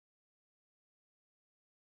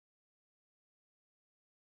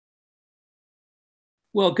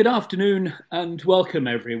Well, good afternoon and welcome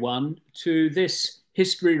everyone to this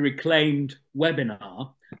History Reclaimed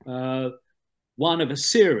webinar, one of a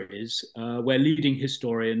series where leading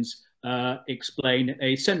historians explain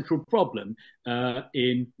a central problem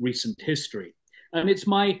in recent history. And it's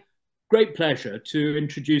my great pleasure to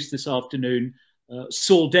introduce this afternoon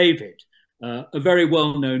Saul David, a very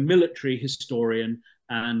well-known military historian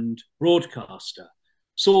and broadcaster.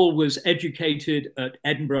 Saul was educated at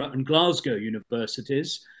Edinburgh and Glasgow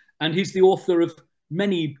universities, and he's the author of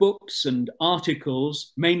many books and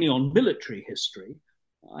articles, mainly on military history.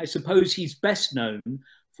 I suppose he's best known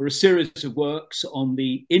for a series of works on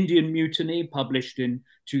the Indian Mutiny, published in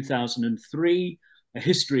 2003, a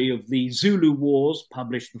history of the Zulu Wars,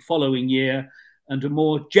 published the following year, and a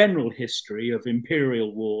more general history of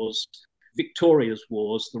imperial wars, Victoria's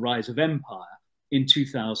Wars, the Rise of Empire, in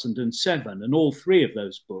 2007, and all three of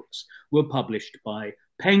those books were published by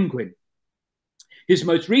Penguin. His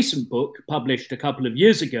most recent book, published a couple of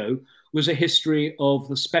years ago, was a history of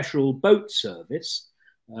the Special Boat Service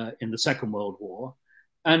in the Second World War.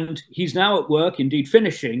 And he's now at work, indeed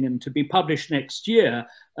finishing, and to be published next year,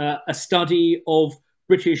 a study of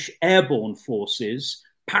British airborne forces,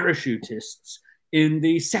 parachutists, in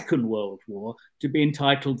the Second World War, to be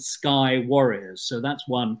entitled Sky Warriors. So that's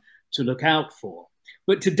one to look out for.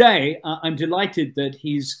 But today, I'm delighted that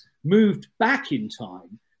he's moved back in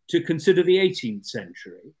time to consider the 18th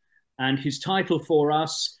century. And his title for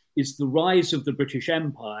us is The Rise of the British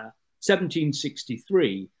Empire,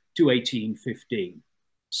 1763 to 1815.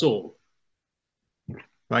 Saul.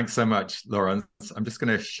 Thanks so much, Lawrence. I'm just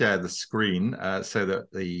going to share the screen so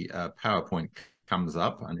that the PowerPoint comes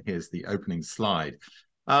up. And here's the opening slide.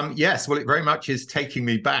 Yes, well, it very much is taking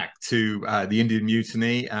me back to the Indian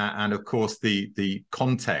Mutiny and, of course, the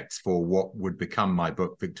context for what would become my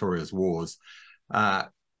book, Victoria's Wars,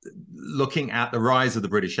 looking at the rise of the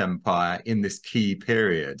British Empire in this key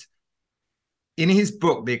period. In his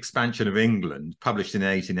book, The Expansion of England, published in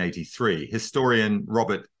 1883, historian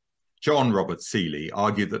John Robert Seeley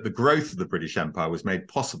argued that the growth of the British Empire was made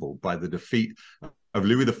possible by the defeat of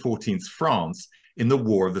Louis XIV's France in the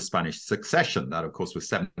War of the Spanish Succession. That, of course,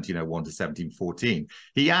 was 1701 to 1714.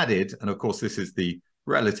 He added, and of course, this is the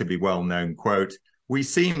relatively well-known quote, "We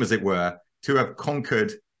seem, as it were, to have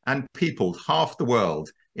conquered and peopled half the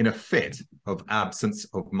world in a fit of absence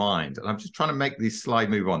of mind." And I'm just trying to make this slide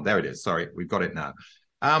move on. There it is. Sorry, we've got it now.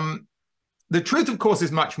 The truth, of course,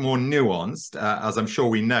 is much more nuanced, as I'm sure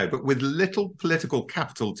we know, but with little political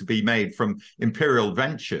capital to be made from imperial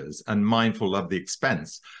ventures and mindful of the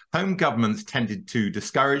expense, home governments tended to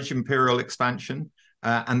discourage imperial expansion,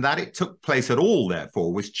 and that it took place at all,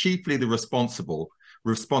 therefore, was chiefly the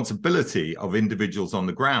responsibility of individuals on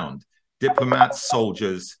the ground, diplomats,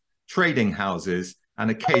 soldiers, trading houses,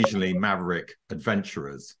 and occasionally maverick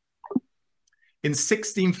adventurers. In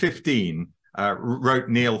 1615, wrote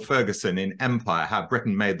Neil Ferguson in Empire, How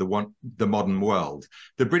Britain Made the Modern World,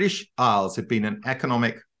 the British Isles had been an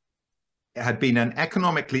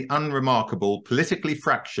economically unremarkable, politically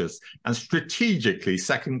fractious, and strategically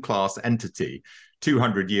second-class entity.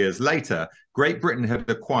 200 years later, Great Britain had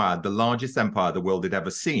acquired the largest empire the world had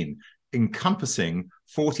ever seen, encompassing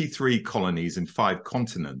 43 colonies in 5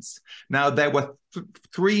 continents. Now, there were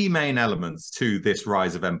three main elements to this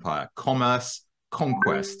rise of empire: commerce,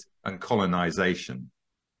 conquest, and colonization.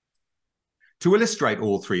 To illustrate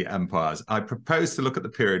all three empires, I propose to look at the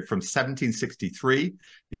period from 1763,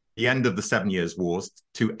 the end of the 7 Years' Wars,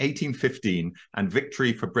 to 1815 and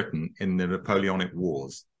victory for Britain in the Napoleonic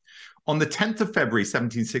Wars. On the 10th of February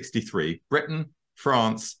 1763, Britain,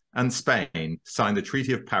 France, and Spain signed the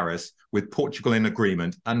Treaty of Paris with Portugal in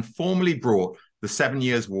agreement and formally brought the 7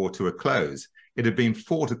 Years' War to a close. It had been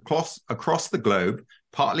fought across the globe,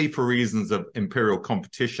 partly for reasons of imperial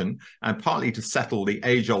competition and partly to settle the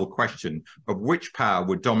age-old question of which power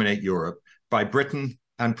would dominate Europe, by Britain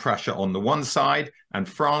and Prussia on the one side and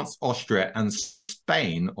France, Austria, and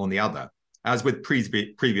Spain on the other. As with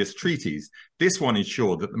previous treaties, this one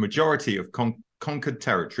ensured that the majority of conquered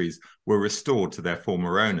territories were restored to their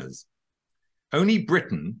former owners. Only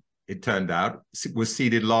Britain, it turned out, was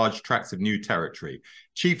ceded large tracts of new territory,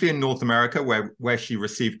 chiefly in North America, where she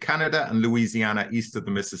received Canada and Louisiana east of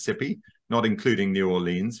the Mississippi, not including New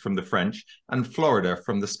Orleans, from the French, and Florida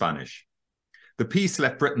from the Spanish. The peace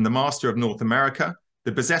left Britain the master of North America,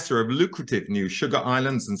 the possessor of lucrative new sugar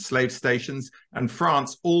islands and slave stations, and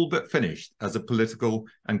France all but finished as a political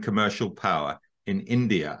and commercial power in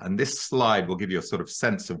India. And this slide will give you a sort of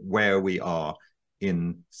sense of where we are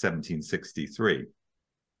in 1763.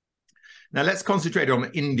 Now let's concentrate on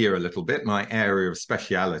India a little bit, my area of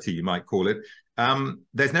speciality, you might call it.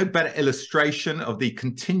 There's no better illustration of the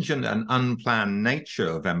contingent and unplanned nature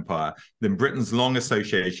of empire than Britain's long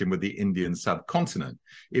association with the Indian subcontinent.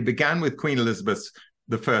 It began with Queen Elizabeth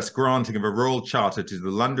I granting of a royal charter to the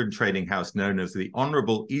London trading house known as the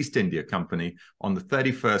Honourable East India Company on the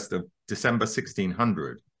 31st of December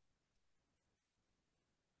 1600.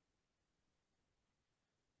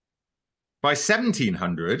 By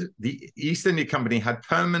 1700, the East India Company had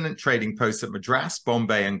permanent trading posts at Madras,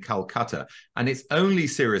 Bombay, and Calcutta, and its only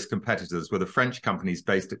serious competitors were the French companies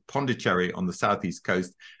based at Pondicherry on the southeast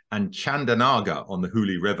coast and Chandanaga on the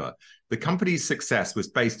Hooghly River. The company's success was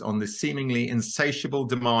based on the seemingly insatiable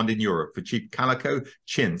demand in Europe for cheap calico,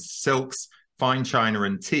 chintz, silks, fine china,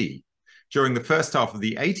 and tea. During the first half of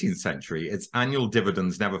the 18th century, its annual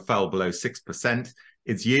dividends never fell below 6%.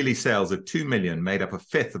 Its yearly sales of 2 million made up a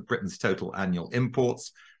fifth of Britain's total annual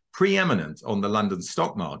imports. Preeminent on the London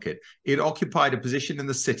stock market, it occupied a position in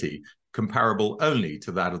the city comparable only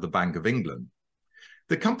to that of the Bank of England.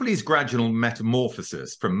 The company's gradual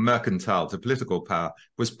metamorphosis from mercantile to political power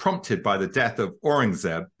was prompted by the death of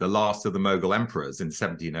Aurangzeb, the last of the Mughal emperors, in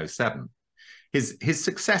 1707. His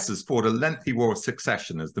successors fought a lengthy war of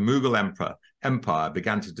succession as the Mughal empire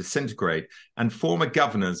began to disintegrate, and former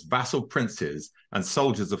governors, vassal princes, and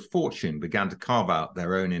soldiers of fortune began to carve out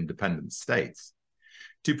their own independent states.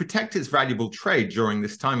 To protect its valuable trade during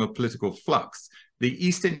this time of political flux, the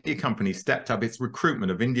East India Company stepped up its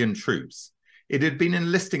recruitment of Indian troops. It had been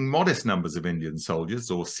enlisting modest numbers of Indian soldiers,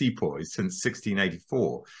 or sepoys, since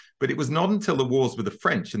 1684, but it was not until the wars with the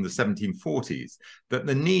French in the 1740s that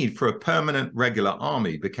the need for a permanent regular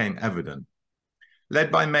army became evident.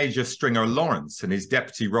 Led by Major Stringer Lawrence and his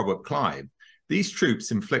deputy Robert Clive, these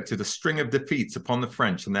troops inflicted a string of defeats upon the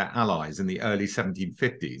French and their allies in the early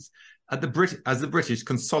 1750s, as the British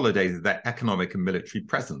consolidated their economic and military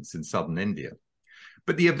presence in southern India.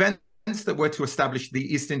 But the events that were to establish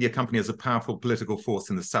the East India Company as a powerful political force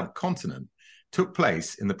in the subcontinent took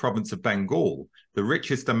place in the province of Bengal, the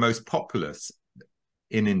richest and most populous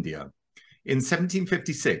in India. In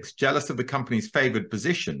 1756, jealous of the company's favoured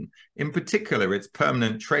position, in particular its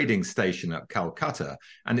permanent trading station at Calcutta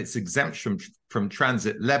and its exemption from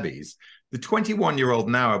transit levies, the 21-year-old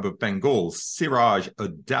Nawab of Bengal,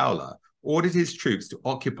 Siraj-ud-Dowlah, ordered his troops to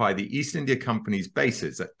occupy the East India Company's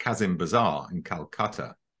bases at Kazim Bazar in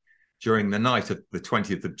Calcutta. During the night of the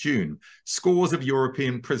 20th of June, scores of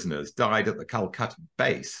European prisoners died at the Calcutta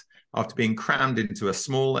base after being crammed into a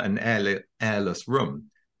small and airless room,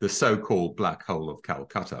 the so-called Black Hole of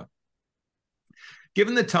Calcutta.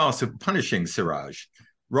 Given the task of punishing Siraj,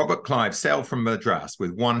 Robert Clive sailed from Madras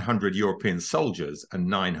with 100 European soldiers and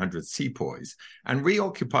 900 sepoys and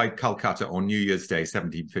reoccupied Calcutta on New Year's Day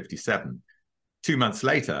 1757. 2 months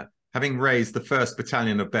later, having raised the 1st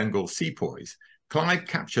Battalion of Bengal sepoys, Clive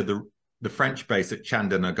captured the French base at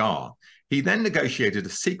Chandanagar. He then negotiated a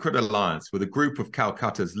secret alliance with a group of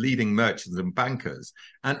Calcutta's leading merchants and bankers,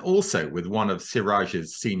 and also with one of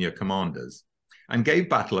Siraj's senior commanders, and gave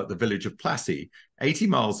battle at the village of Plassey, 80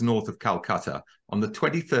 miles north of Calcutta, on the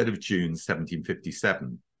 23rd of June,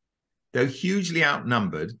 1757. Though hugely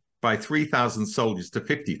outnumbered by 3,000 soldiers to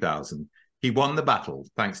 50,000, he won the battle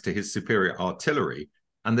thanks to his superior artillery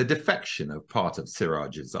and the defection of part of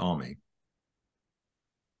Siraj's army.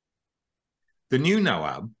 The new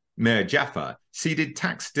Nawab, Mir Jafar, ceded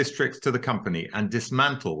tax districts to the company and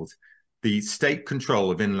dismantled the state control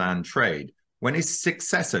of inland trade. When his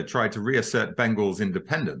successor tried to reassert Bengal's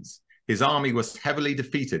independence, his army was heavily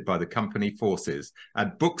defeated by the company forces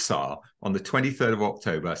at Buxar on the 23rd of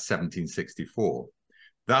October, 1764.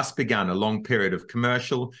 Thus began a long period of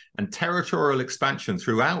commercial and territorial expansion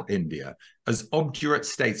throughout India as obdurate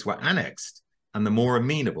states were annexed and the more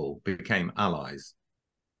amenable became allies.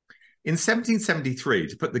 In 1773,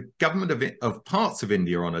 to put the government of parts of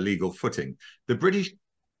India on a legal footing, the British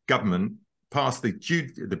government passed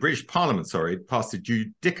the British Parliament, passed the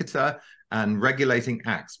Judicature and Regulating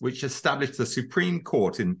Acts, which established the Supreme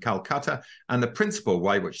Court in Calcutta and the principle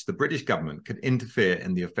by which the British government could interfere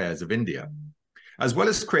in the affairs of India, as well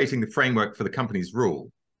as creating the framework for the company's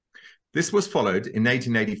rule. This was followed in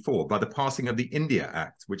 1884 by the passing of the India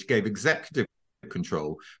Act, which gave executive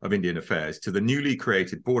control of Indian affairs to the newly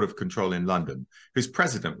created Board of Control in London, whose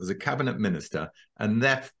president was a cabinet minister and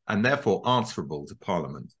therefore answerable to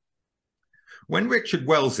Parliament. When Richard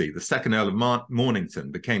Wellesley, the second Earl of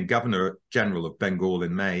Mornington, became Governor-General of Bengal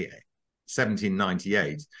in May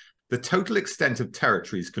 1798, the total extent of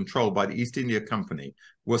territories controlled by the East India Company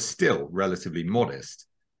was still relatively modest.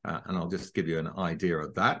 And I'll just give you an idea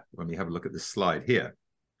of that when we have a look at this slide here.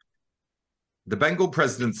 The Bengal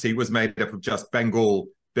presidency was made up of just Bengal,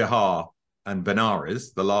 Bihar, and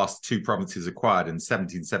Benares, the last two provinces acquired in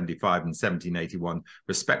 1775 and 1781,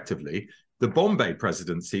 respectively. The Bombay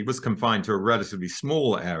presidency was confined to a relatively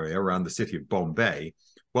small area around the city of Bombay,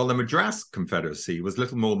 while the Madras Confederacy was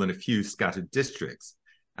little more than a few scattered districts.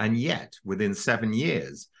 And yet, within 7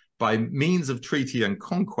 years, by means of treaty and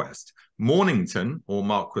conquest, Mornington, or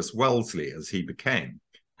Marquis Wellesley as he became,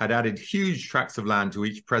 had added huge tracts of land to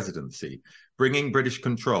each presidency, bringing British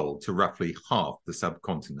control to roughly half the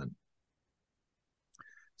subcontinent.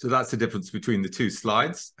 So that's the difference between the two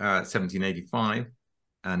slides, 1785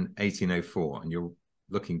 and 1804. And you're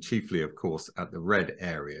looking chiefly, of course, at the red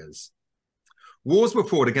areas. Wars were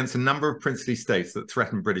fought against a number of princely states that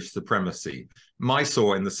threatened British supremacy: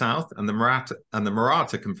 Mysore in the south and the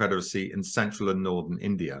Maratha Confederacy in central and northern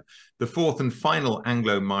India. The fourth and final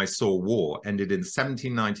Anglo-Mysore War ended in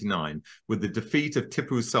 1799 with the defeat of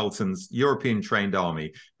Tipu Sultan's European-trained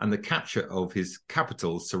army and the capture of his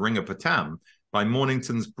capital, Seringapatam, by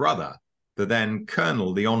Mornington's brother, the then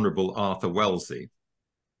Colonel, the Honourable Arthur Wellesley.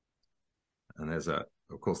 And there's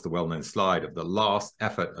of course, the well-known slide of the last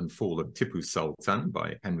effort and fall of Tipu Sultan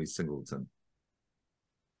by Henry Singleton.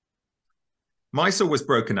 Mysore was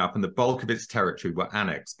broken up and the bulk of its territory were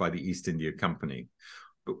annexed by the East India Company.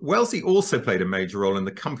 But Wellesley also played a major role in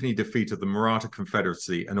the company defeat of the Maratha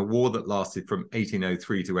Confederacy in a war that lasted from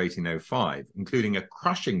 1803 to 1805, including a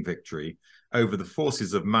crushing victory over the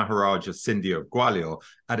forces of Maharaja Sindhia of Gwalior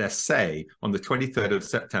at Essay on the 23rd of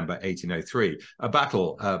September, 1803. A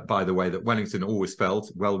battle, by the way, that Wellington always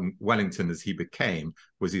felt, Wellington as he became,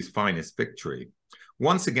 was his finest victory.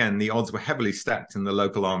 Once again, the odds were heavily stacked in the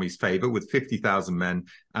local army's favour, with 50,000 men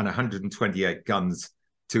and 128 guns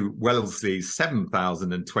to Wellesley's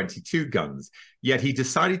 7,022 guns. Yet he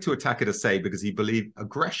decided to attack at Essay because he believed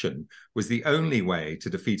aggression was the only way to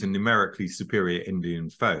defeat a numerically superior Indian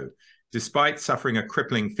foe. Despite suffering a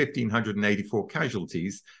crippling 1,584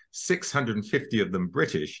 casualties, 650 of them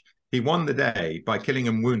British, he won the day by killing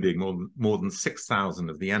and wounding more than 6,000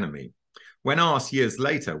 of the enemy. When asked years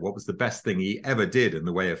later what was the best thing he ever did in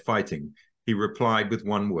the way of fighting, he replied with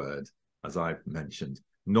one word, as I've mentioned: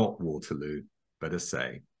 not Waterloo, but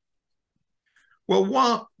Essay. Well,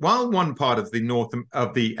 while one part of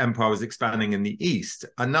the empire was expanding in the east,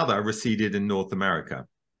 another receded in North America.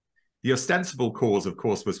 The ostensible cause, of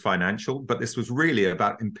course, was financial, but this was really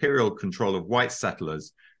about imperial control of white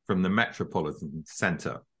settlers from the metropolitan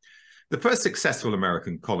center. The first successful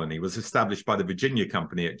American colony was established by the Virginia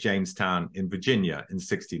Company at Jamestown in Virginia in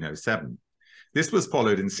 1607. This was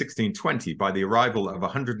followed in 1620 by the arrival of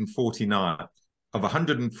 149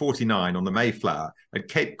 on the Mayflower at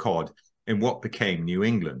Cape Cod in what became New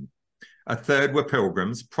England. A third were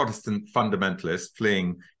pilgrims, Protestant fundamentalists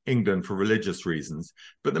fleeing England for religious reasons,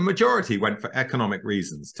 but the majority went for economic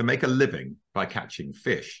reasons, to make a living by catching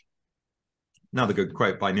fish. Another good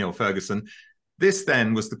quote by Neil Ferguson: "This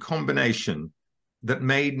then was the combination that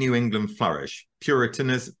made New England flourish,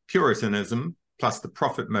 Puritanism plus the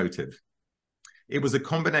profit motive. It was a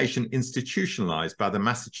combination institutionalized by the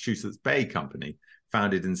Massachusetts Bay Company,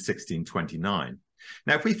 founded in 1629.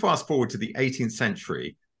 Now, if we fast forward to the 18th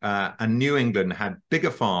century, and New England had bigger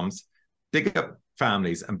farms, bigger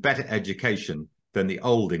families, and better education than the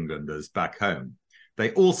old Englanders back home.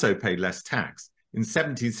 They also paid less tax. In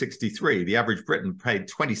 1763, the average Briton paid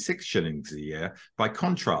 26 shillings a year. By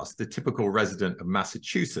contrast, the typical resident of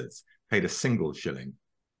Massachusetts paid a single shilling.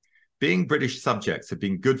 Being British subjects had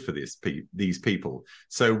been good for these people.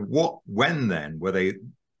 So why then were they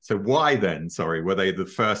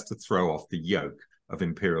the first to throw off the yoke of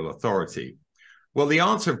imperial authority? Well, the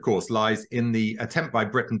answer, of course, lies in the attempt by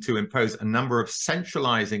Britain to impose a number of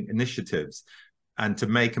centralizing initiatives and to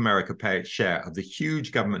make America pay its share of the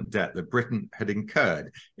huge government debt that Britain had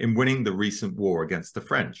incurred in winning the recent war against the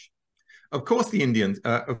French. Of course,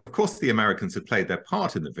 the Americans had played their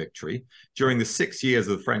part in the victory. During the 6 years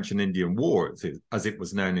of the French and Indian War, as it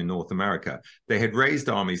was known in North America, they had raised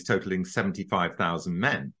armies totaling 75,000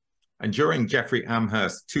 men. And during Jeffrey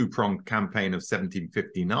Amherst's two-pronged campaign of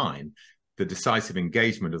 1759, the decisive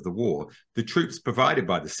engagement of the war, the troops provided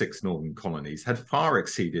by the 6 northern colonies had far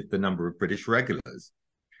exceeded the number of British regulars.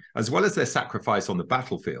 As well as their sacrifice on the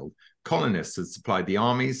battlefield, colonists had supplied the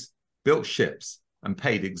armies, built ships, and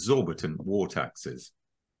paid exorbitant war taxes.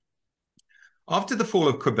 After the fall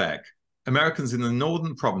of Quebec, Americans in the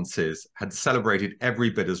northern provinces had celebrated every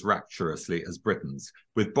bit as rapturously as Britons,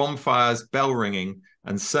 with bonfires, bell ringing,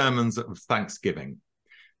 and sermons of thanksgiving.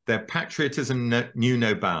 Their patriotism knew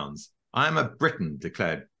no bounds. "I am a Briton,"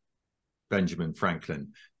 declared Benjamin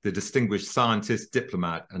Franklin. the distinguished scientist,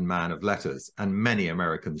 diplomat, and man of letters, and many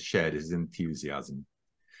Americans shared his enthusiasm.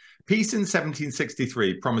 Peace in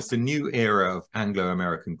 1763 promised a new era of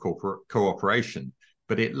Anglo-American cooperation,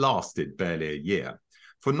 but it lasted barely a year.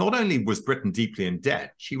 For not only was Britain deeply in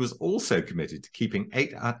debt, she was also committed to keeping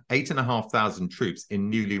 8,500 troops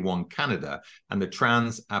in newly won Canada and the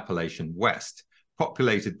Trans-Appalachian West,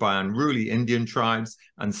 populated by unruly Indian tribes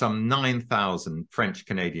and some 9,000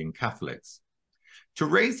 French-Canadian Catholics. To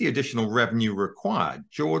raise the additional revenue required,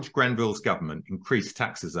 George Grenville's government increased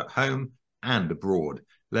taxes at home and abroad,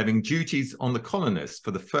 levying duties on the colonists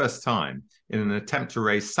for the first time in an attempt to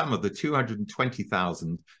raise some of the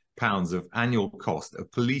 £220,000 of annual cost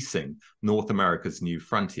of policing North America's new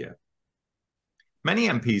frontier. Many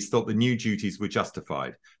MPs thought the new duties were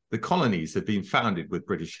justified. The colonies had been founded with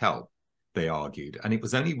British help, they argued, and it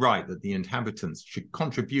was only right that the inhabitants should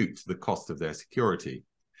contribute to the cost of their security.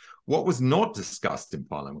 What was not discussed in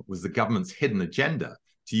Parliament was the government's hidden agenda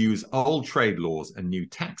to use old trade laws and new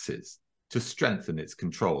taxes to strengthen its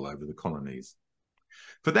control over the colonies.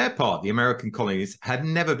 For their part, the American colonies had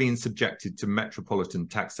never been subjected to metropolitan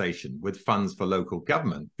taxation, with funds for local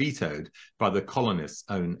government vetoed by the colonists'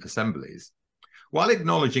 own assemblies. While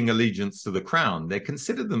acknowledging allegiance to the crown, they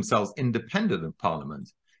considered themselves independent of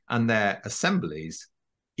Parliament and their assemblies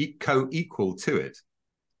co-equal to it.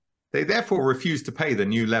 They therefore refused to pay the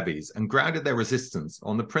new levies and grounded their resistance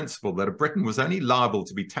on the principle that a Briton was only liable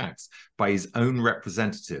to be taxed by his own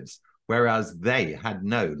representatives, whereas they had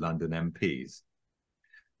no London MPs.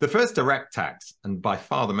 The first direct tax, and by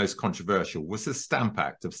far the most controversial, was the Stamp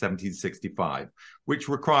Act of 1765, which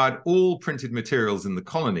required all printed materials in the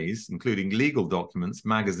colonies, including legal documents,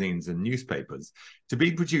 magazines, and newspapers, to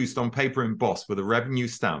be produced on paper embossed with a revenue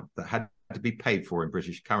stamp that had to be paid for in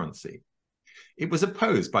British currency. It was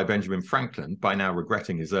opposed by Benjamin Franklin, by now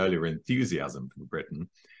regretting his earlier enthusiasm for Britain,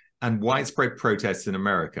 and widespread protests in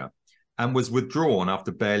America, and was withdrawn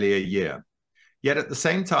after barely a year. Yet at the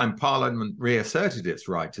same time, Parliament reasserted its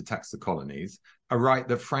right to tax the colonies, a right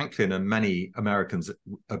that Franklin and many Americans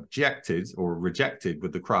objected or rejected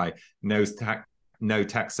with the cry, no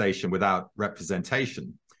taxation without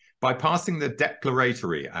representation, by passing the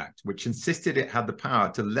Declaratory Act, which insisted it had the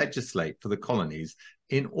power to legislate for the colonies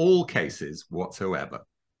in all cases whatsoever.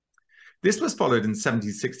 This was followed in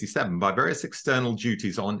 1767 by various external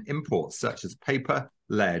duties on imports such as paper,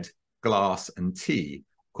 lead, glass, and tea,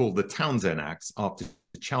 called the Townshend Acts after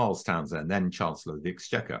Charles Townshend, then Chancellor of the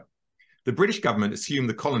Exchequer. The British government assumed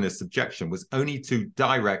the colonists' objection was only to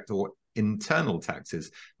direct or internal taxes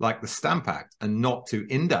like the Stamp Act and not to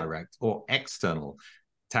indirect or external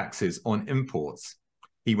taxes on imports.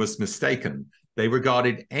 He was mistaken. They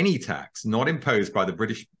regarded any tax not imposed by the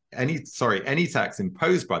British, any tax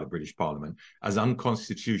imposed by the British Parliament as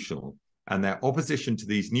unconstitutional, and their opposition to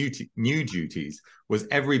these new duties was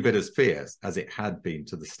every bit as fierce as it had been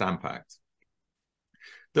to the Stamp Act.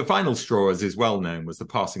 The final straw, as is well known, was the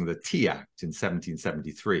passing of the Tea Act in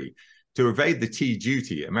 1773. To evade the tea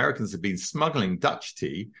duty, Americans had been smuggling Dutch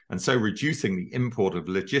tea and so reducing the import of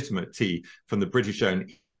legitimate tea from the British-owned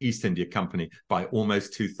East India Company by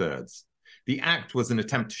almost 2/3. The act was an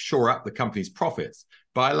attempt to shore up the company's profits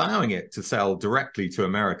by allowing it to sell directly to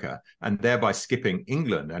America and thereby skipping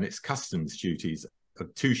England and its customs duties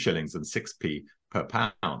of 2 shillings and 6p per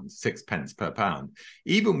pound, 6 pence per pound.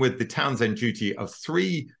 Even with the Townshend duty of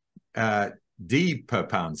 3d per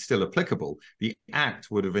pound still applicable, the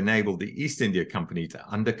act would have enabled the East India Company to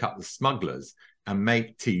undercut the smugglers and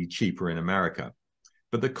make tea cheaper in America.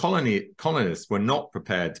 But the colonists were not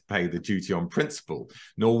prepared to pay the duty on principle,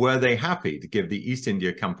 nor were they happy to give the East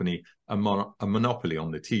India Company a monopoly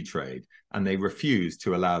on the tea trade, and they refused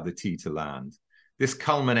to allow the tea to land. This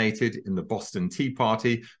culminated in the Boston Tea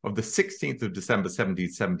Party of the 16th of December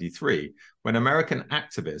 1773, when American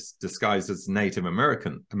activists, disguised as Native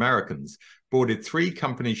Americans, boarded 3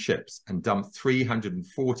 company ships and dumped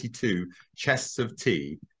 342 chests of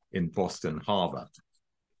tea in Boston Harbor.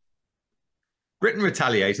 Britain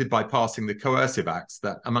retaliated by passing the coercive acts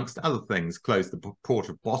that, amongst other things, closed the port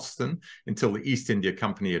of Boston until the East India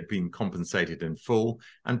Company had been compensated in full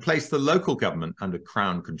and placed the local government under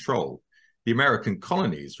Crown control. The American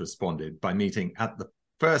colonies responded by meeting at the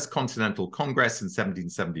First Continental Congress in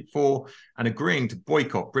 1774 and agreeing to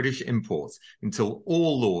boycott British imports until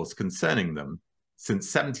all laws concerning them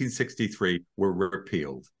since 1763 were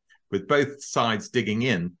repealed. With both sides digging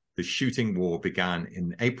in, the shooting war began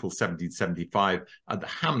in April 1775 at the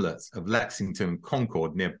hamlets of Lexington and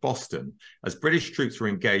Concord near Boston, as British troops were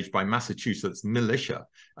engaged by Massachusetts militia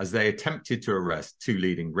as they attempted to arrest 2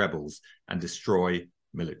 leading rebels and destroy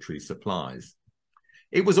military supplies.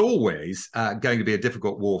 It was always going to be a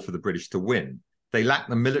difficult war for the British to win. They lacked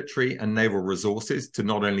the military and naval resources to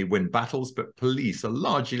not only win battles, but police a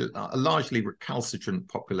largely recalcitrant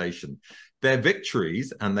population. Their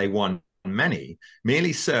victories, and they won many,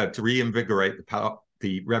 merely served to reinvigorate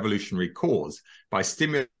the revolutionary cause by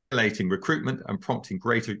stimulating recruitment and prompting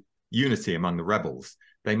greater unity among the rebels.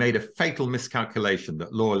 They made a fatal miscalculation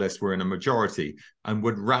that loyalists were in a majority and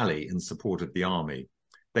would rally in support of the army.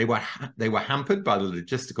 They were hampered by the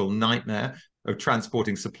logistical nightmare of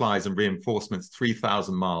transporting supplies and reinforcements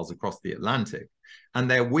 3,000 miles across the Atlantic, and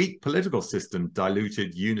their weak political system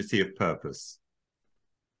diluted unity of purpose.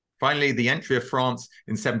 Finally, the entry of France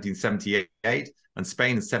in 1778 and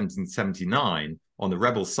Spain in 1779 on the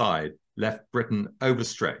rebel side left Britain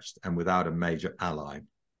overstretched and without a major ally.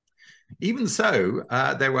 Even so,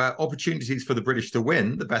 there were opportunities for the British to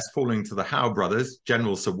win, the best falling to the Howe brothers,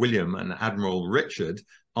 General Sir William and Admiral Richard,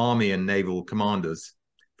 army and naval commanders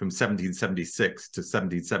from 1776 to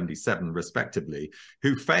 1777, respectively,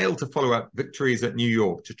 who failed to follow up victories at New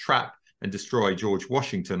York to trap and destroy George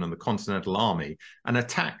Washington and the Continental Army and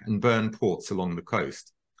attack and burn ports along the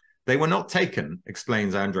coast. They were not taken,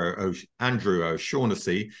 explains Andrew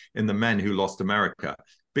O'Shaughnessy in The Men Who Lost America,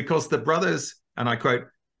 because the brothers, and I quote,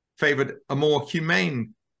 favored a more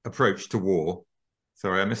humane approach to war.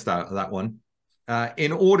 Sorry, I missed out that one.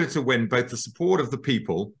 In order to win both the support of the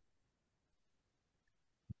people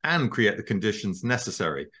and create the conditions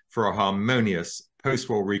necessary for a harmonious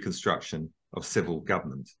post-war reconstruction of civil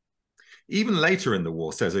government. Even later in the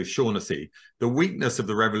war, says O'Shaughnessy, the weakness of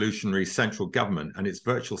the revolutionary central government and its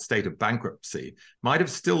virtual state of bankruptcy might have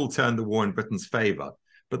still turned the war in Britain's favour,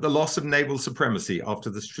 but the loss of naval supremacy after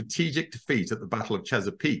the strategic defeat at the Battle of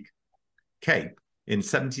Chesapeake Cape in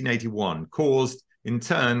 1781 caused, in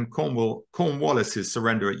turn, Cornwallis's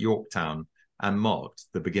surrender at Yorktown and marked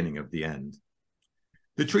the beginning of the end.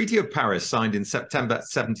 The Treaty of Paris, signed in September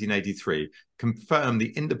 1783, confirmed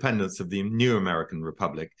the independence of the new American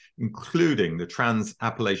Republic, including the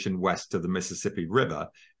Trans-Appalachian West of the Mississippi River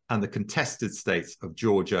and the contested states of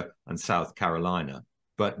Georgia and South Carolina,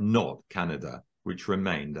 but not Canada, which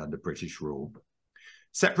remained under British rule.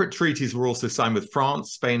 Separate treaties were also signed with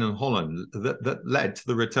France, Spain, and Holland that led to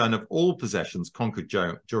the return of all possessions conquered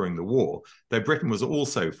during the war, though Britain was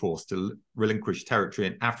also forced to relinquish territory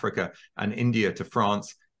in Africa and India to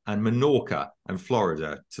France, and Minorca and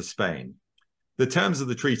Florida to Spain. The terms of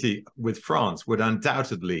the treaty with France would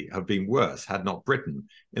undoubtedly have been worse had not Britain,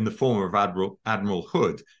 in the form of Admiral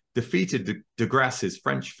Hood, defeated de Grasse's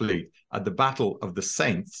French fleet at the Battle of the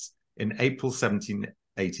Saints in April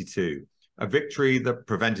 1782. A victory that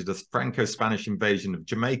prevented a Franco-Spanish invasion of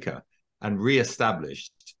Jamaica and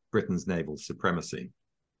re-established Britain's naval supremacy.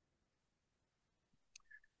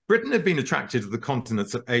 Britain had been attracted to the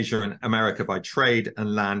continents of Asia and America by trade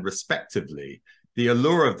and land respectively. The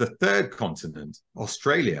allure of the third continent,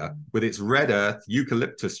 Australia, with its red earth,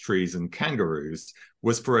 eucalyptus trees and kangaroos,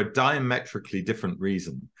 was for a diametrically different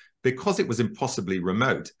reason, because it was impossibly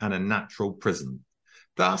remote and a natural prison.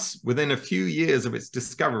 Thus, within a few years of its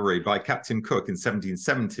discovery by Captain Cook in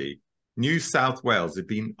 1770, New South Wales had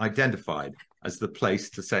been identified as the place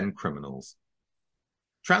to send criminals.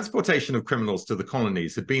 Transportation of criminals to the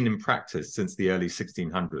colonies had been in practice since the early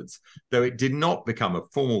 1600s, though it did not become a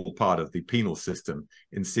formal part of the penal system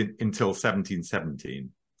until 1717.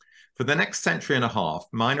 For the next century and a half,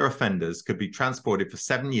 minor offenders could be transported for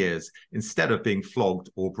 7 years instead of being flogged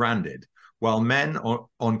or branded, while men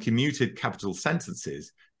on commuted capital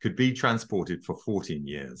sentences could be transported for 14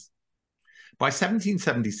 years. By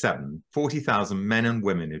 1777, 40,000 men and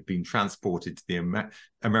women had been transported to the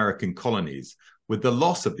American colonies. With the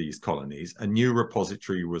loss of these colonies, a new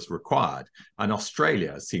repository was required, and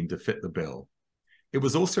Australia seemed to fit the bill. It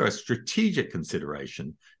was also a strategic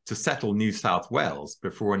consideration to settle New South Wales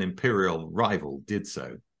before an imperial rival did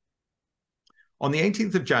so. On the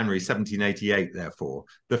 18th of January 1788, therefore,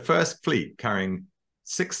 the first fleet carrying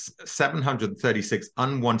 736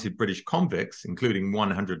 unwanted British convicts, including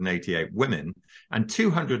 188 women, and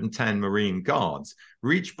 210 Marine Guards,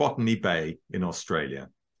 reached Botany Bay in Australia.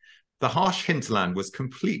 The harsh hinterland was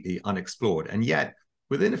completely unexplored, and yet,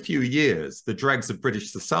 within a few years, the dregs of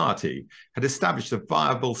British society had established a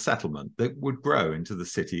viable settlement that would grow into the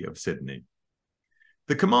city of Sydney.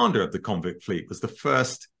 The commander of the convict fleet was the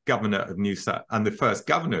first governor of New South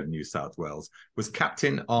Wales was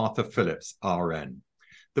Captain Arthur Phillips, RN.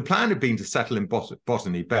 The plan had been to settle in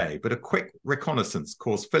Botany Bay, but a quick reconnaissance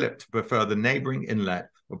caused Phillip to prefer the neighbouring inlet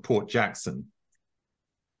of Port Jackson.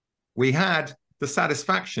 "We had the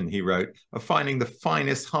satisfaction," he wrote, "of finding the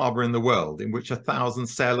finest harbour in the world in which 1,000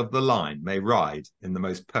 sail of the line may ride in the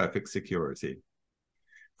most perfect security."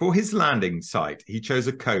 For his landing site, he chose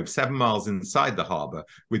a cove 7 miles inside the harbour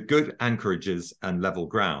with good anchorages and level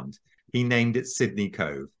ground. He named it Sydney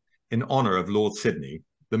Cove, in honour of Lord Sydney,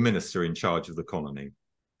 the minister in charge of the colony.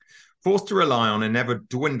 Forced to rely on an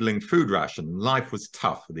ever-dwindling food ration, life was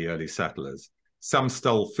tough for the early settlers. Some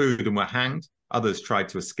stole food and were hanged, others tried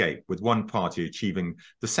to escape, with one party achieving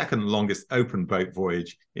the second longest open boat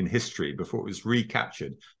voyage in history before it was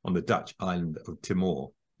recaptured on the Dutch island of Timor.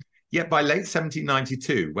 Yet by late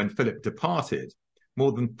 1792, when Philip departed,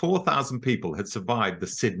 more than 4,000 people had survived the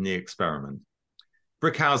Sydney experiment.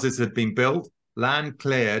 Brick houses had been built, land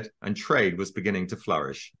cleared, and trade was beginning to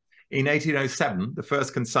flourish. In 1807, the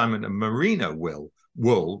first consignment of merino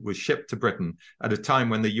wool was shipped to Britain at a time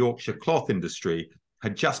when the Yorkshire cloth industry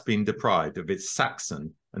had just been deprived of its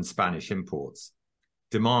Saxon and Spanish imports.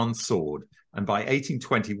 Demand soared, and by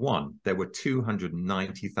 1821, there were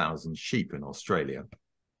 290,000 sheep in Australia.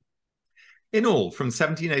 In all, from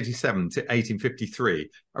 1787 to 1853,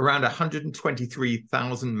 around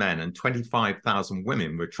 123,000 men and 25,000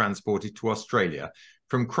 women were transported to Australia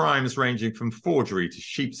from crimes ranging from forgery to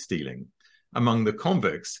sheep stealing. Among the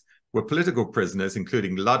convicts were political prisoners,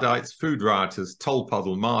 including Luddites, food rioters,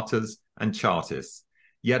 Tolpuddle martyrs, and Chartists.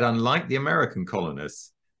 Yet unlike the American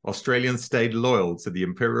colonists, Australians stayed loyal to the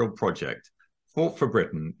imperial project, fought for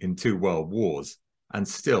Britain in 2 world wars, and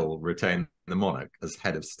still retain the monarch as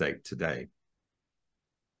head of state today.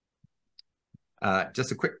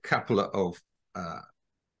 Just a quick couple of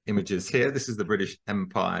images here. This is the British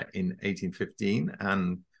Empire in 1815,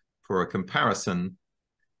 and for a comparison,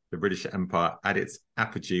 the British Empire at its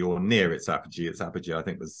apogee, or near its apogee I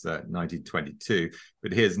think was 1922,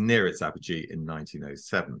 but here's near its apogee in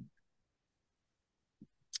 1907.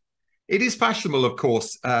 It is fashionable, of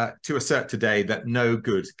course, to assert today that no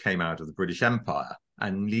good came out of the British Empire,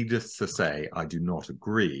 and needless to say, I do not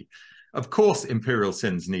agree. Of course, imperial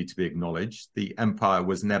sins need to be acknowledged. The empire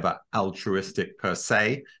was never altruistic per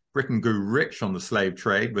se. Britain grew rich on the slave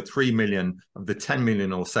trade, with 3 million of the 10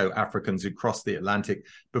 million or so Africans who crossed the Atlantic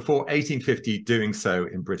before 1850 doing so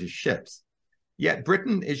in British ships. Yet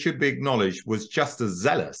Britain, it should be acknowledged, was just as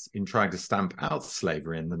zealous in trying to stamp out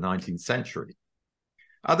slavery in the 19th century.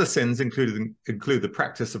 Other sins include the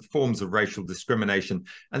practice of forms of racial discrimination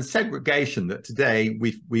and segregation that today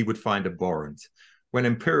we would find abhorrent. When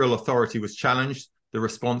imperial authority was challenged, the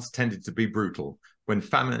response tended to be brutal. When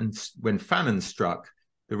famine struck,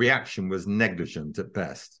 the reaction was negligent at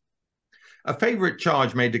best. A favourite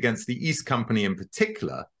charge made against the East Company in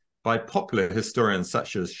particular by popular historians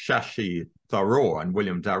such as Shashi Tharoor and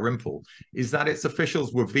William Dalrymple is that its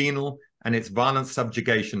officials were venal and its violent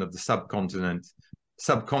subjugation of the subcontinent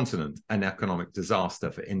an economic disaster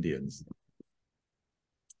for Indians.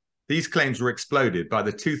 These claims were exploded by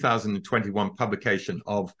the 2021 publication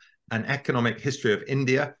of An Economic History of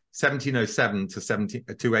India, 1707 to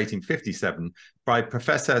 1857, by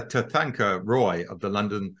Professor Tirthankar Roy of the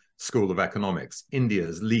London School of Economics,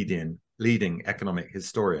 India's leading economic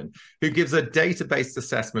historian, who gives a data-based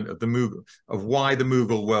assessment of why the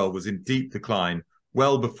Mughal world was in deep decline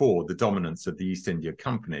well before the dominance of the East India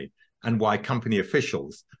Company, and why company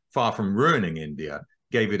officials, far from ruining India,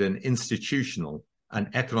 gave it an institutional and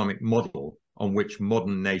economic model on which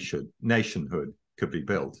modern nationhood could be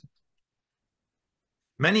built.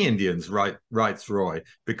 Many Indians, writes Roy,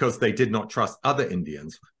 because they did not trust other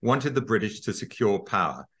Indians, wanted the British to secure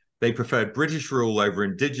power. They preferred British rule over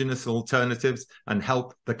indigenous alternatives and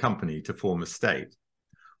helped the company to form a state.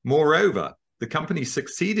 Moreover, the company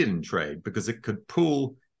succeeded in trade because it could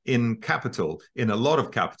pool in a lot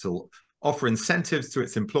of capital, offer incentives to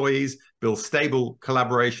its employees, build stable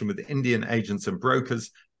collaboration with Indian agents and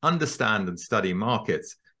brokers, understand and study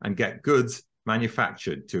markets, and get goods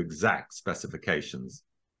manufactured to exact specifications.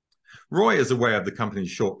 Roy is aware of the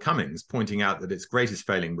company's shortcomings, pointing out that its greatest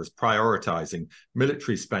failing was prioritizing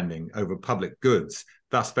military spending over public goods,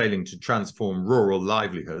 thus failing to transform rural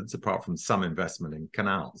livelihoods apart from some investment in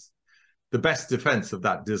canals. The best defense of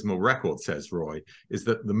that dismal record, says Roy, is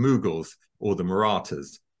that the Mughals, or the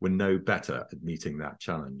Marathas, were no better at meeting that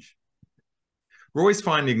challenge. Roy's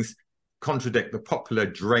findings contradict the popular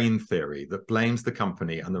drain theory that blames the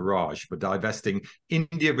company and the Raj for divesting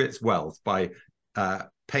India of its wealth by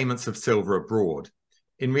payments of silver abroad.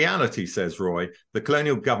 In reality, says Roy, the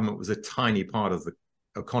colonial government was a tiny part of the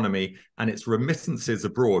economy, and its remittances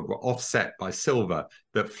abroad were offset by silver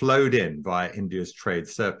that flowed in via India's trade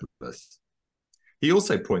surplus. He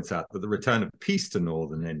also points out that the return of peace to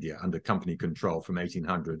northern India under company control from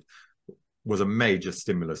 1800 was a major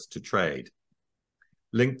stimulus to trade,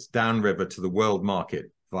 linked downriver to the world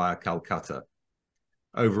market via Calcutta.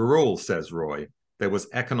 Overall, says Roy, there was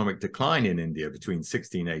economic decline in India between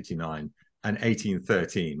 1689 and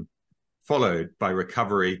 1813, followed by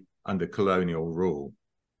recovery under colonial rule.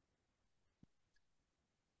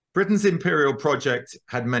 Britain's imperial project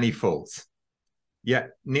had many faults,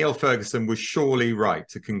 yet Neil Ferguson was surely right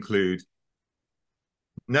to conclude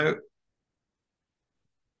no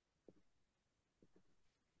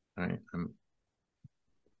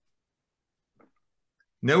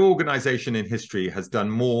organization in history has done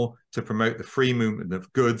more to promote the free movement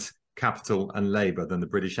of goods, capital, and labor than the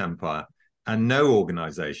British Empire, and no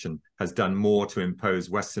organization has done more to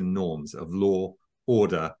impose Western norms of law,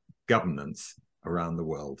 order, governance around the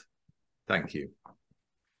world. Thank you.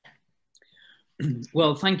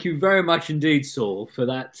 Well, thank you very much indeed, Saul, for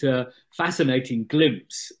that fascinating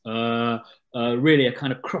glimpse, really a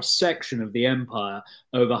kind of cross-section of the empire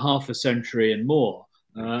over half a century and more.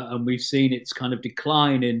 And we've seen its kind of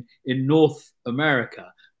decline in North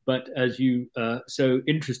America. But as you so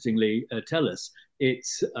interestingly tell us,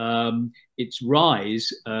 its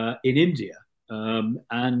rise in India.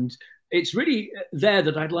 And it's really there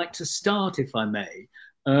that I'd like to start, if I may,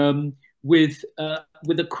 with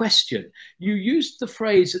a question. You used the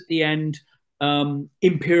phrase at the end,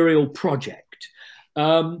 imperial project.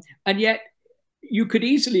 And yet you could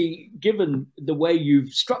easily, given the way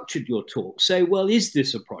you've structured your talk, say, well, is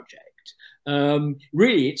this a project?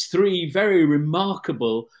 Really, it's three very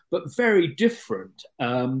remarkable but very different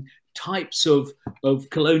types of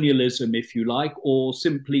colonialism, if you like, or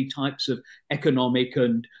simply types of economic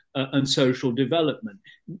and social development.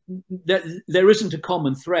 There isn't a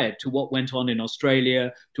common thread to what went on in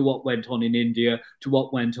Australia, to what went on in India, to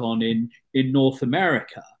what went on in North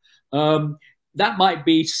America. That might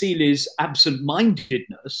be Seeley's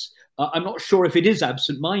absent-mindedness. I'm not sure if it is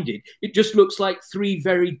absent-minded. It just looks like three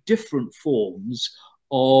very different forms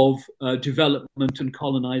of development and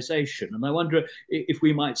colonization. And I wonder if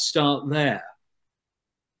we might start there.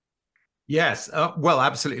 Yes, well,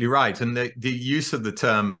 absolutely right. And the use of the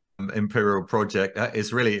term imperial project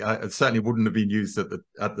is really it certainly wouldn't have been used at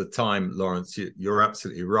the time, Lawrence. You're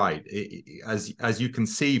absolutely right. As you can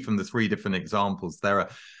see from the three different examples, there are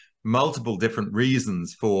multiple different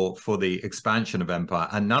reasons for the expansion of empire,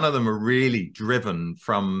 and none of them are really driven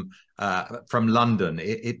from London.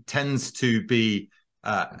 It tends to be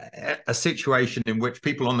a situation in which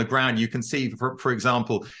people on the ground, you can see, for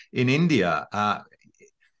example, in India,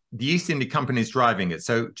 the East India Company is driving it.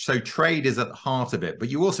 So trade is at the heart of it, but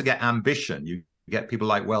you also get ambition. You get people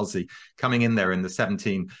like Wellesley coming in there in the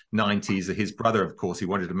 1790s. His brother, of course, he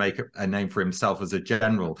wanted to make a name for himself as a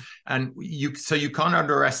general. And you can't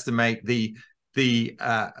underestimate the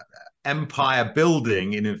empire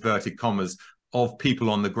building, in inverted commas, of people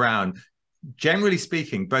on the ground. Generally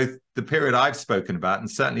speaking, both the period I've spoken about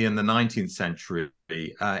and certainly in the 19th century,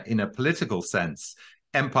 in a political sense,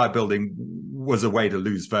 empire building was a way to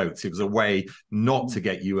lose votes. It was a way not to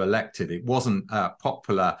get you elected. It wasn't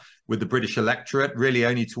popular with the British electorate. Really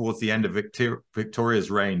only towards the end of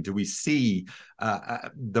Victoria's reign do we see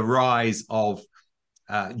the rise of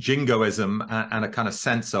jingoism and a kind of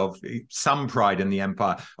sense of some pride in the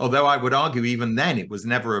empire. Although I would argue even then it was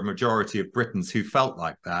never a majority of Britons who felt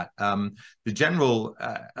like that. The general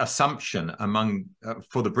assumption among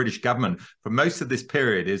for the British government for most of this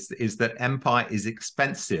period is that empire is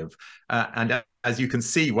expensive. And as you can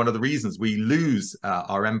see, one of the reasons we lose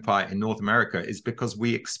our empire in North America is because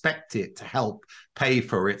we expect it to help pay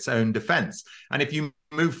for its own defense. And if you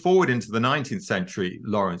move forward into the 19th century,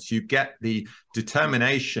 Lawrence, you get the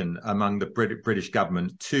determination among the British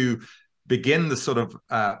government to begin the sort of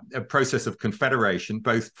a process of confederation,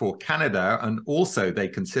 both for Canada and also they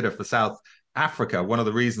consider for South Africa. One of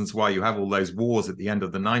the reasons why you have all those wars at the end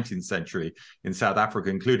of the 19th century in South Africa,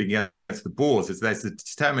 including against the Boers, is there's a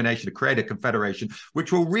determination to create a confederation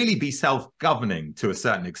which will really be self-governing to a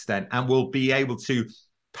certain extent and will be able to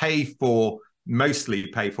mostly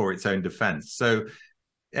pay for its own defense. So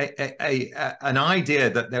an idea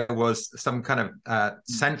that there was some kind of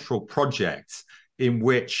central project in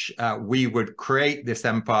which we would create this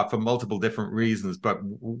empire for multiple different reasons, but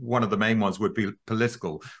one of the main ones would be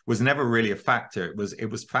political, was never really a factor. It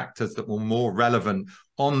was factors that were more relevant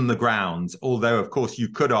on the ground, although of course you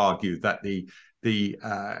could argue that the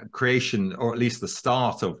creation, or at least the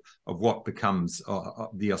start of what becomes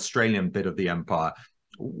the Australian bit of the empire,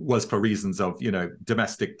 was for reasons of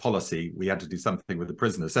domestic policy. We had to do something with the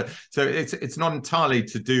prisoners. So it's not entirely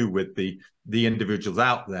to do with the individuals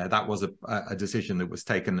out there. That was a decision that was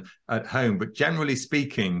taken at home. But generally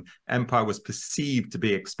speaking, empire was perceived to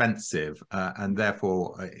be expensive, and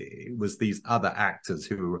therefore it was these other actors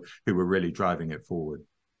who were really driving it forward.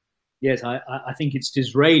 Yes, I think it's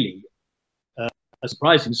Disraeli a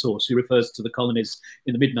surprising source who refers to the colonists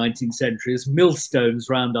in the mid-19th century as millstones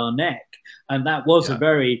round our neck. And that was a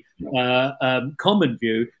very common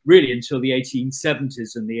view, really, until the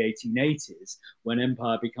 1870s and the 1880s, when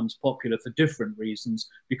empire becomes popular for different reasons,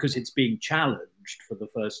 because it's being challenged for the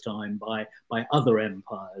first time by other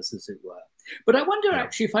empires, as it were. But I wonder,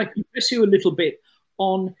 actually, if I could press you a little bit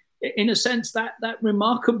on, in a sense, that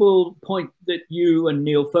remarkable point that you and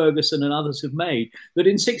Neil Ferguson and others have made, that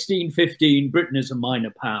in 1615, Britain is a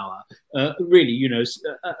minor power, really, you know,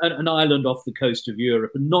 an island off the coast of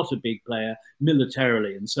Europe and not a big player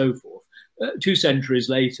militarily and so forth. 2 centuries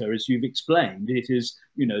later, as you've explained, it is,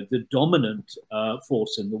 you know, the dominant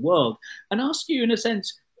force in the world. And ask you, in a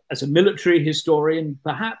sense, as a military historian,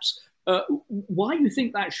 perhaps, why you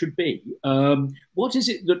think that should be? What is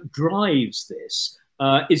it that drives this?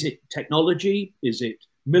 Is it technology? Is it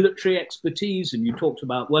military expertise? And you talked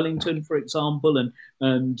about Wellington, for example,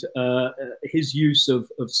 and his use of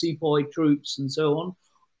sepoy troops and so on.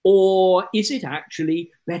 Or is it actually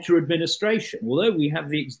better administration? Although we have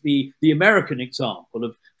the American example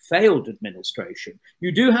of failed administration,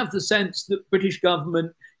 you do have the sense that British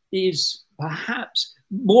government is perhaps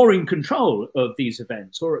more in control of these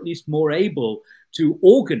events, or at least more able to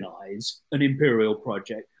organize an imperial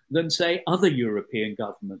project than, say, other European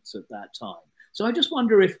governments at that time. So I just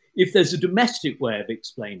wonder if there's a domestic way of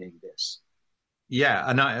explaining this. Yeah,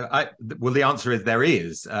 and well, the answer is there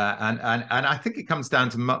is, and I think it comes down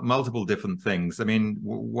to multiple different things. I mean,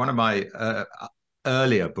 one of my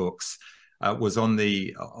earlier books was on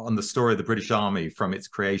the story of the British Army from its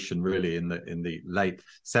creation, really, in the late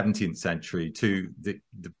 17th century to the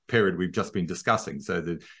period we've just been discussing, so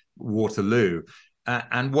the Waterloo.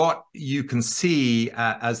 And what you can see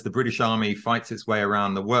as the British Army fights its way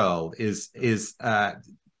around the world is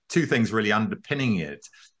 2 things really underpinning it.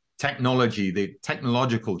 Technology, the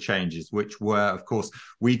technological changes, which were, of course,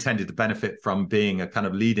 we tended to benefit from being a kind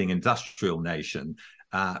of leading industrial nation.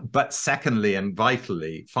 But secondly, and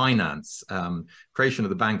vitally, finance, creation of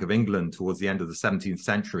the Bank of England towards the end of the 17th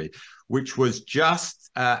century, which was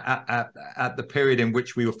just at the period in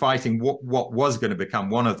which we were fighting what was going to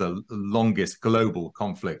become one of the longest global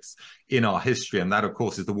conflicts in our history. And that, of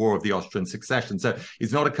course, is the War of the Austrian Succession. So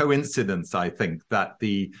it's not a coincidence, I think, that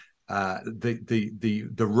the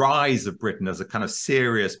rise of Britain as a kind of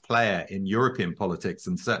serious player in European politics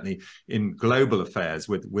and certainly in global affairs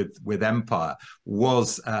with empire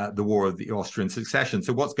was the War of the Austrian Succession.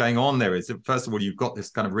 So what's going on there is that, first of all, you've got this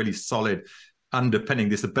kind of really solid underpinning,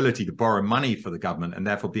 this ability to borrow money for the government and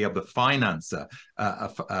therefore be able to finance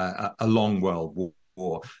a long world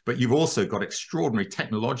war. But you've also got extraordinary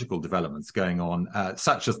technological developments going on,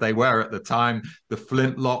 such as they were at the time. The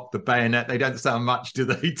flintlock, the bayonet, they don't sound much, do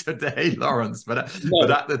they, today, Lawrence? But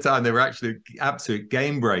at the time, they were actually absolute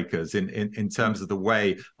game breakers in terms of the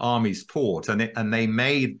way armies fought. And they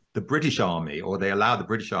made the British Army, or they allowed the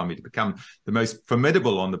British Army to become the most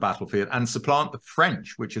formidable on the battlefield and supplant the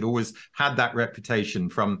French, which had always had that reputation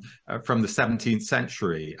from the 17th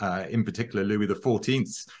century, in particular Louis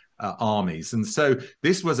XIV's armies. And so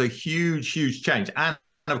this was a huge, huge change. And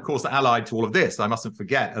of course, allied to all of this, I mustn't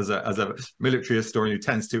forget, as a military historian who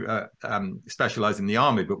tends to specialize in the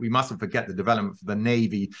army, but we mustn't forget the development for the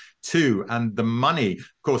Navy too, and the money.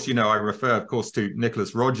 Of course, you know, I refer, of course, to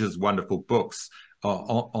Nicholas Rogers' wonderful books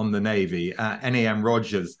on the Navy. N.A.M.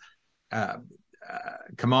 Rogers,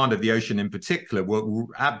 Command of the Ocean in particular,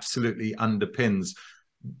 absolutely underpins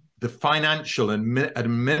the financial and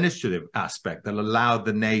administrative aspect that allowed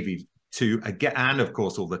the Navy to get, and of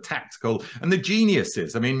course all the tactical and the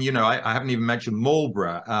geniuses. I mean, you know, I haven't even mentioned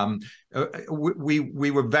Marlborough.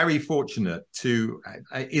 We were very fortunate to,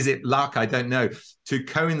 is it luck? I don't know, to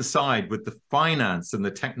coincide with the finance and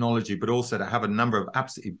the technology, but also to have a number of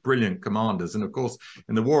absolutely brilliant commanders. And of course,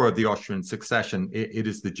 in the War of the Austrian Succession, it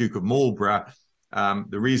is the Duke of Marlborough.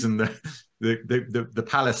 The reason that the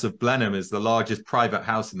Palace of Blenheim is the largest private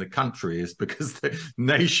house in the country is because the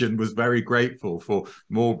nation was very grateful for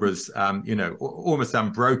Marlborough's, you know, almost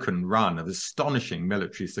unbroken run of astonishing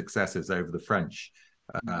military successes over the French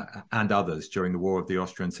and others during the War of the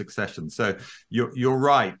Austrian Succession. So you're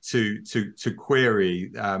right to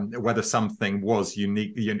query whether something was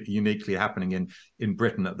uniquely happening in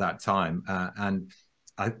Britain at that time,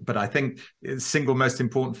 but I think the single most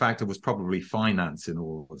important factor was probably finance in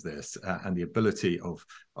all of this, and the ability of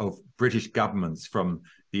British governments from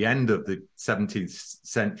the end of the 17th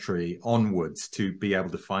century onwards to be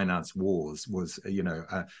able to finance wars was, you know,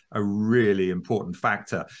 a really important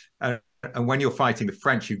factor. And when you're fighting the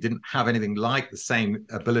French, who didn't have anything like the same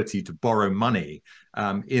ability to borrow money,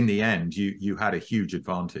 in the end, you had a huge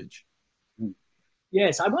advantage.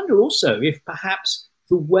 Yes, I wonder also if perhaps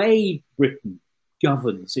the way Britain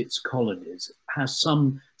governs its colonies has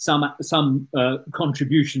some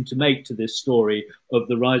contribution to make to this story of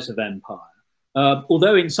the rise of empire.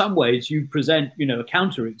 Although in some ways you present, a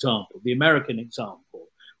counter example, the American example,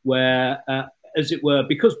 where, as it were,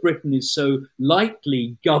 because Britain is so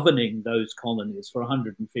lightly governing those colonies for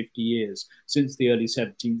 150 years since the early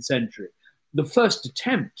 17th century, the first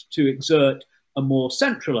attempt to exert a more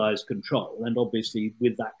centralized control, and obviously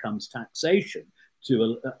with that comes taxation,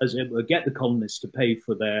 to, as it were, get the colonists to pay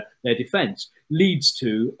for their defense, leads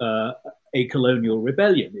to a colonial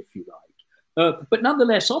rebellion, if you like. But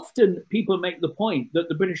nonetheless, often people make the point that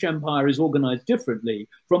the British Empire is organized differently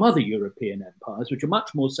from other European empires, which are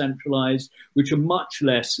much more centralized, which are much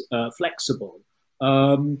less flexible.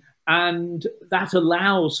 And that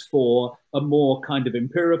allows for a more kind of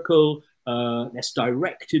empirical, less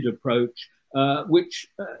directed approach, which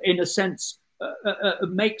in a sense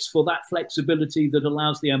makes for that flexibility that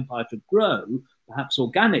allows the empire to grow, perhaps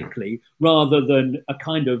organically, rather than a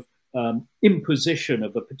kind of imposition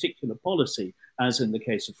of a particular policy, as in the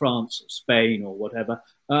case of France or Spain or whatever.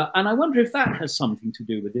 And I wonder if that has something to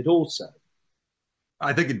do with it also.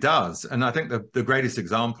 I think it does, and I think the greatest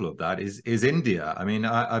example of that is India. I mean,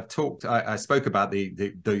 I spoke about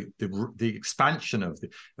the expansion of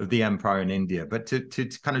the empire in India, but to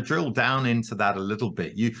kind of drill down into that a little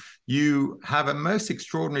bit, you have a most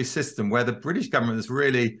extraordinary system where the British government has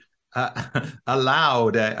really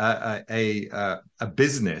allowed a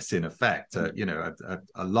business, in effect, a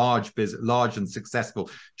large and successful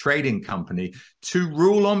trading company to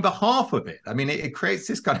rule on behalf of it. I mean, it creates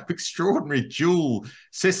this kind of extraordinary dual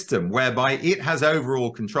system whereby it has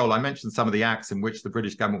overall control. I mentioned some of the acts in which the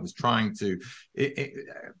British government was trying to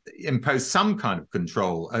impose some kind of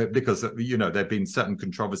control because, there have been certain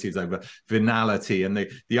controversies over venality and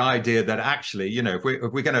the idea that actually, if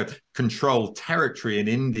we're going to control territory in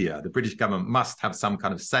India, the British government must have some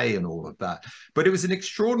kind of say in all of that. But it was an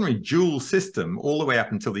extraordinary dual system all the way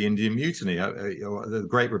up until the Indian Mutiny, or the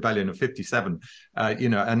Great Rebellion of '57.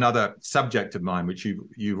 Another subject of mine, which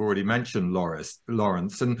you've already mentioned,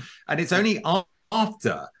 Lawrence, and it's only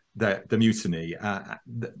after the mutiny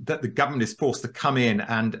that the government is forced to come in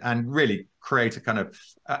and really create a kind of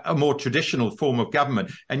a more traditional form of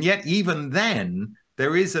government. And yet, even then,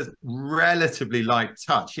 there is a relatively light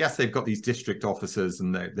touch. Yes, they've got these district officers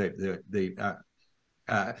and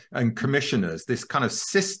and commissioners, this kind of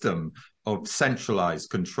system of centralized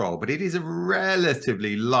control, but it is a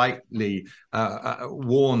relatively lightly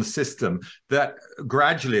worn system that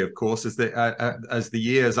gradually, of course, as the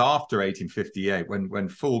years after 1858, when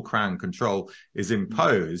full crown control is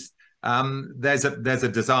imposed, there's a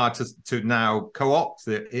desire to now co-opt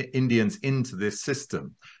the Indians into this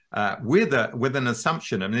system. With an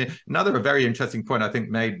assumption. I mean, another very interesting point I think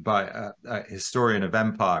made by a historian of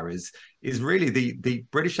empire is really the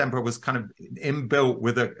British Empire was kind of inbuilt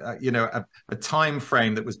with a time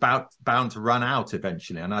frame that was bound to run out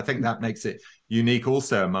eventually, and I think that makes it unique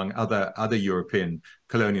also among other European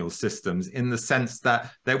colonial systems, in the sense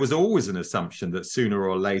that there was always an assumption that sooner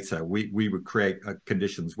or later we would create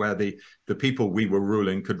conditions where the people we were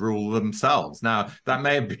ruling could rule themselves. Now, that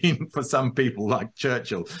may have been for some people like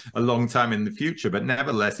Churchill a long time in the future, but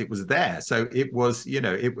nevertheless it was there. So it was,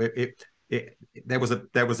 there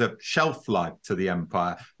was a shelf life to the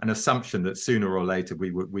empire, an assumption that sooner or later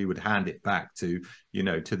we would hand it back to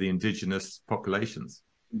the indigenous populations.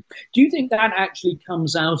 Do you think that actually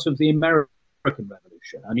comes out of the American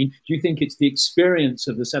Revolution? I mean, do you think it's the experience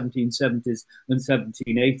of the 1770s and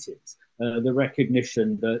 1780s, the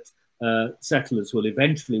recognition that settlers will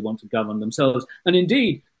eventually want to govern themselves? And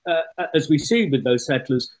indeed, as we see with those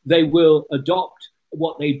settlers, they will adopt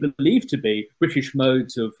what they believe to be British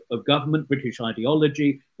modes of government, British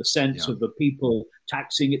ideology, the sense of the people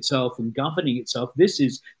taxing itself and governing itself. This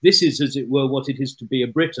is, as it were, what it is to be a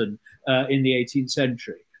Briton in the 18th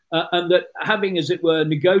century. And that having, as it were,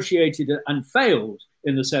 negotiated and failed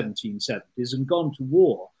in the 1770s and gone to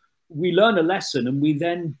war, we learn a lesson and we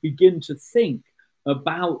then begin to think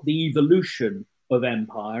about the evolution of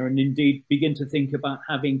empire, and indeed begin to think about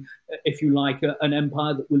having, if you like, an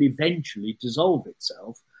empire that will eventually dissolve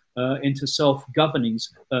itself into self-governing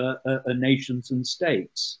nations and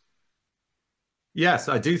states. Yes,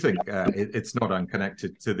 I do think it's not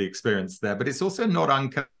unconnected to the experience there, but it's also not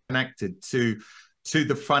unconnected to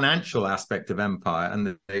the financial aspect of empire,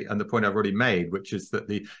 and the point I've already made, which is that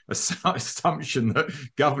the assumption that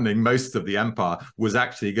governing most of the empire was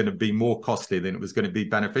actually going to be more costly than it was going to be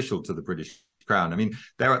beneficial to the British crown. I mean,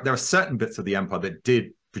 there are certain bits of the empire that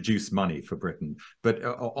did produce money for Britain. But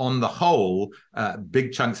on the whole,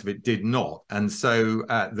 big chunks of it did not. And so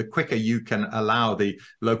the quicker you can allow the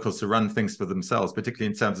locals to run things for themselves,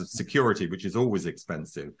 particularly in terms of security, which is always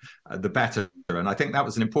expensive, the better. And I think that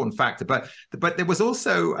was an important factor. But there was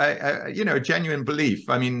also a genuine belief.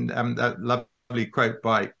 I mean, that lovely quote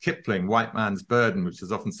by Kipling, "White man's burden," which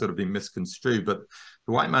has often sort of been misconstrued. But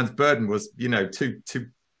the white man's burden was, to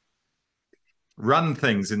run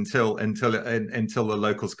things until the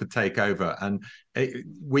locals could take over, and it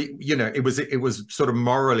was sort of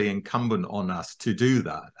morally incumbent on us to do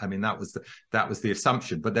that. I mean, that was the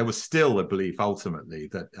assumption, but there was still a belief ultimately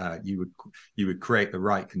that you would create the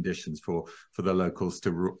right conditions for the locals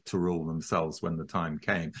to rule themselves when the time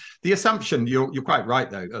came. The assumption, you're quite right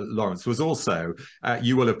though, Lawrence, was also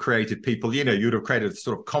you will have created people. You would have created a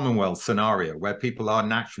sort of Commonwealth scenario where people are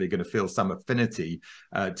naturally going to feel some affinity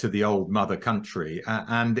to the old mother country,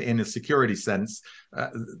 and in a security sense,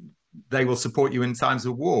 they will support you in times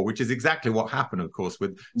of war, which is exactly what happened, of course,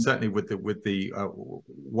 certainly with the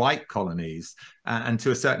white colonies, and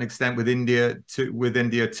to a certain extent with India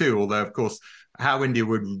too. Although, of course, how India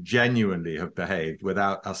would genuinely have behaved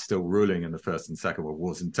without us still ruling in the First and Second World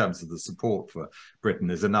Wars in terms of the support for Britain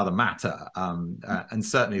is another matter. And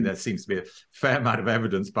certainly there seems to be a fair amount of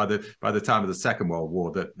evidence by the time of the Second World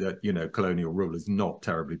War that colonial rule is not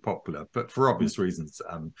terribly popular, but for obvious reasons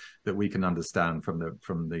that we can understand from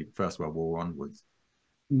the First World War onwards.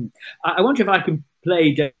 I wonder if I can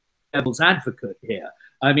play devil's advocate here.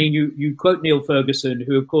 I mean, you quote Neil Ferguson,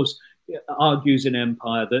 who, of course, argues in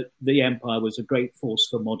Empire that the Empire was a great force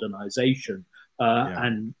for modernization,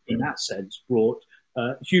 and in that sense brought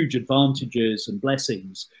huge advantages and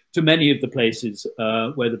blessings to many of the places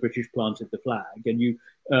where the British planted the flag. And you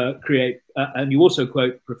and you also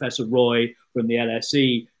quote Professor Roy from the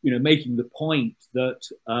LSE, making the point that,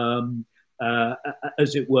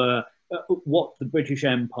 as it were, what the British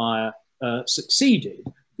Empire succeeded,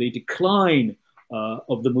 the decline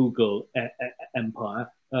of the Mughal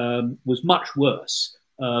Empire, was much worse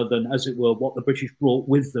than, as it were, what the British brought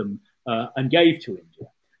with them and gave to India.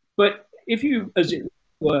 But if you, as it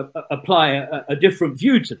were, apply a different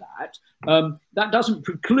view to that, that doesn't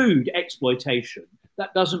preclude exploitation.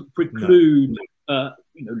 That doesn't preclude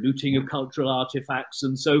looting of cultural artifacts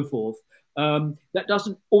and so forth. That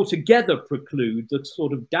doesn't altogether preclude the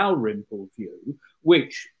sort of Dalrymple view,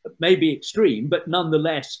 which may be extreme, but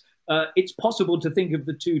nonetheless, it's possible to think of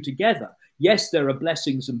the two together. Yes, there are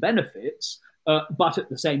blessings and benefits, but at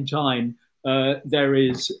the same time, there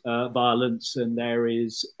is violence and there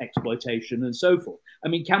is exploitation and so forth. I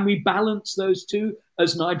mean, can we balance those two,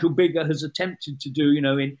 as Nigel Biggar has attempted to do,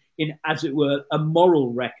 in as it were, a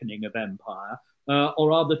moral reckoning of empire,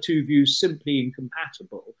 or are the two views simply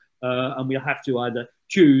incompatible, and we'll have to either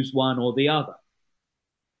choose one or the other?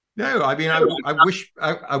 No, I mean,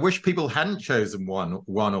 I wish people hadn't chosen one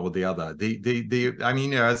or the other. I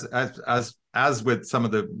mean, as with some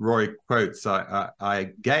of the Roy quotes I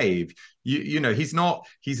gave, he's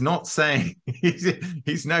not saying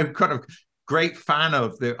he's no kind of great fan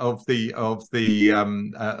of the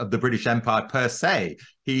British Empire per se.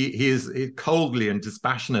 He is coldly and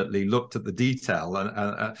dispassionately looked at the detail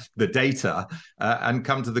and the data and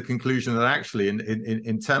come to the conclusion that actually,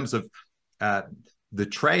 in terms of the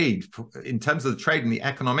trade, in terms of the trade and the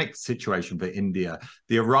economic situation for India,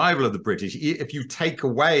 the arrival of the British, if you take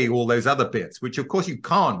away all those other bits, which of course you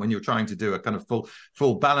can't when you're trying to do a kind of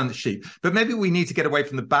full balance sheet, but maybe we need to get away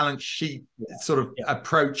from the balance sheet sort of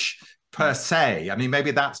approach per se. I mean,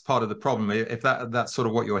 maybe that's part of the problem, if that's sort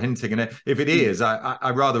of what you're hinting. And if it is,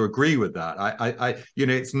 I rather agree with that.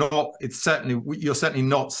 It's certainly, you're certainly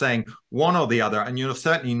not saying one or the other, and you're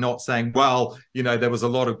certainly not saying, well, there was a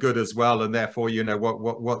lot of good as well, and therefore,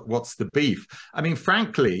 what's the beef? I mean,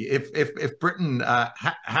 frankly, if Britain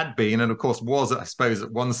had been, and of course was, I suppose,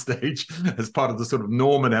 at one stage as part of the sort of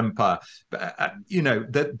Norman Empire,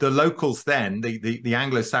 the locals then, the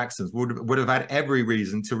Anglo-Saxons would have had every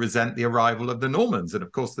reason to resent the arrival of the Normans, and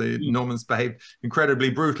of course the Normans behaved incredibly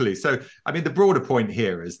brutally. So, I mean, the broader point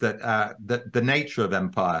here is that the nature of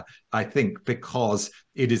empire, I think, because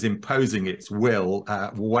it is imposing its will,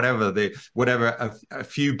 whatever a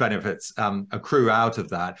few benefits accrue out of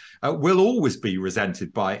that, will always be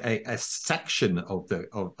resented by a section of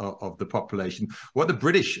the population. What the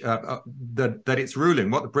British that it's ruling,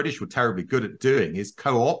 what the British were terribly good at doing is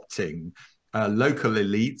co-opting local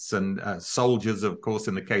elites and soldiers, of course,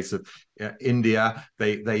 in the case of India,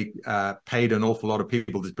 they paid an awful lot of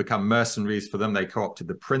people to become mercenaries for them. They co-opted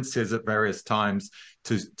the princes at various times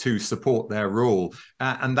to support their rule.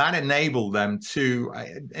 And that enabled them to,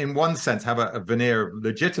 in one sense, have a veneer of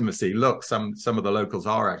legitimacy. Look, some of the locals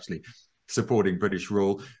are actually supporting British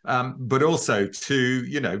rule, but also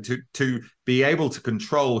to be able to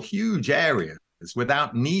control huge areas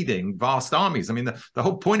without needing vast armies. I mean, the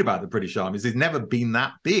whole point about the British armies is never been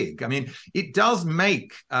that big. I mean, it does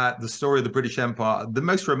make the story of the British Empire the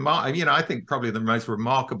most remarkable, I think probably the most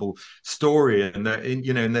remarkable story in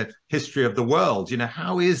the history of the world.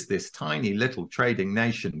 How is this tiny little trading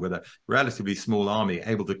nation with a relatively small army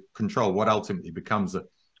able to control what ultimately becomes a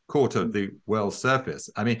quarter of the world's surface?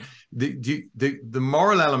 I mean, the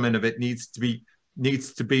moral element of it needs to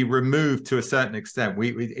be removed to a certain extent.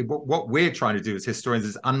 What we're trying to do as historians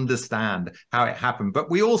is understand how it happened, but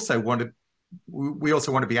we also want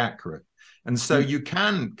to be accurate. And so you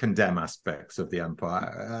can condemn aspects of the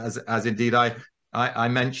empire, as indeed I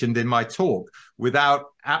mentioned in my talk, without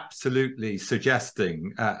absolutely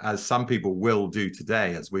suggesting, as some people will do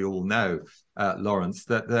today, as we all know, Lawrence,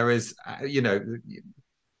 that there is,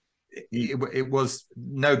 it was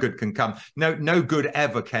no good can come. No good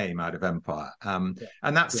ever came out of empire, and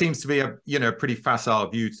that seems to be a pretty facile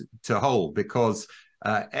view to hold, because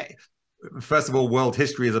first of all, world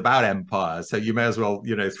history is about empire, so you may as well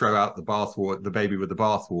throw out the baby with the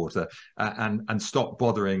bathwater, and stop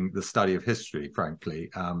bothering the study of history, frankly.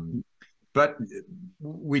 But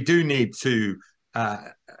we do need to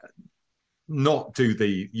not do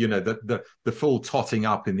the full totting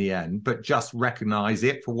up in the end, but just recognize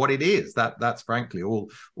it for what it is. That's frankly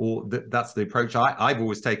that's the approach I've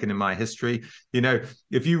always taken in my history.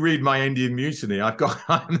 If you read my Indian Mutiny,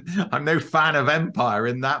 I'm no fan of empire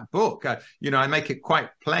in that book. I make it quite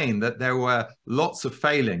plain that there were lots of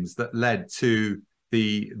failings that led to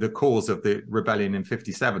the cause of the rebellion in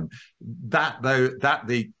 57. That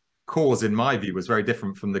the cause, in my view, was very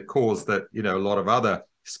different from the cause that a lot of other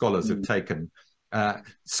scholars have taken.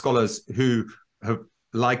 Scholars who have,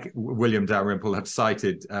 like William Dalrymple, have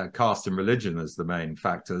cited caste and religion as the main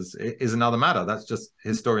factors is another matter. That's just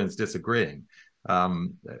historians disagreeing.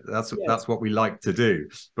 That's what we like to do.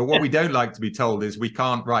 But what we don't like to be told is we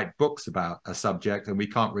can't write books about a subject, and we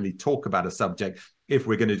can't really talk about a subject if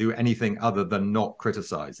we're going to do anything other than not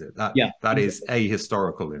criticize it. That is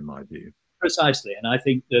ahistorical in my view. Precisely. And I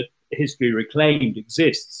think that History Reclaimed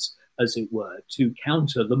exists, as it were, to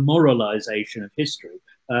counter the moralization of history.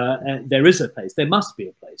 There is a place, there must be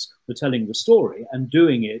a place for telling the story and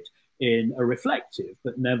doing it in a reflective,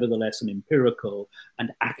 but nevertheless an empirical and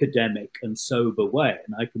academic and sober way.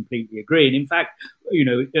 And I completely agree. And in fact,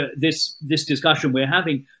 this discussion we're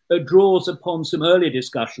having draws upon some earlier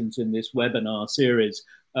discussions in this webinar series,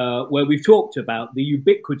 where we've talked about the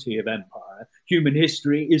ubiquity of empire. Human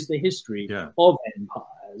history is the history of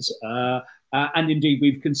empires. And indeed,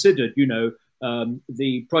 we've considered,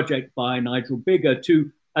 the project by Nigel Biggar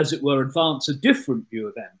to, as it were, advance a different view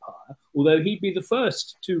of empire, although he'd be the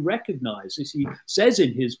first to recognize, as he says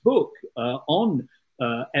in his book on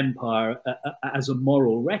empire as a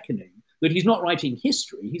moral reckoning, that he's not writing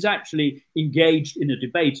history. He's actually engaged in a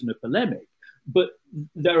debate and a polemic. But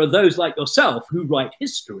there are those like yourself who write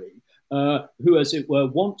history, who, as it were,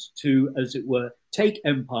 want to, as it were, take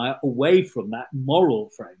empire away from that moral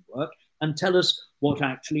framework and tell us what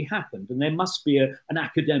actually happened. And there must be an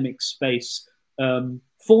academic space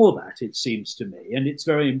for that, it seems to me. And it's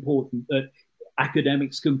very important that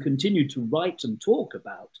academics can continue to write and talk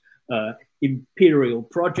about imperial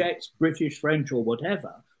projects, British, French, or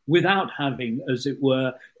whatever, without having, as it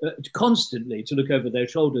were, constantly to look over their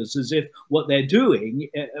shoulders as if what they're doing,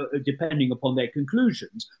 depending upon their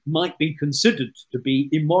conclusions, might be considered to be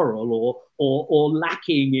immoral or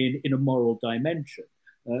lacking in a moral dimension.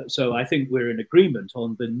 So I think we're in agreement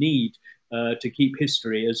on the need to keep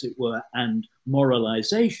history, as it were, and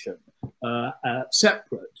moralization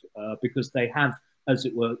separate, because they have, as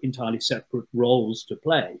it were, entirely separate roles to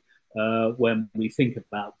play when we think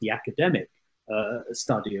about the academic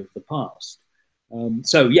study of the past.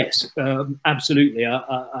 So yes, absolutely,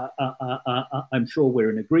 I'm sure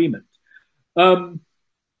we're in agreement.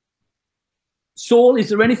 Saul, is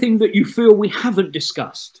there anything that you feel we haven't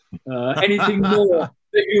discussed? Anything more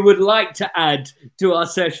that you would like to add to our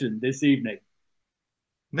session this evening?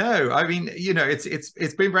 No, I mean,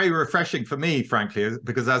 it's been very refreshing for me, frankly,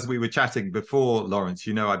 because as we were chatting before, Lawrence,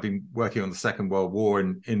 I've been working on the Second World War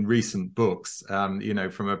in recent books.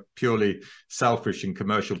 From a purely selfish and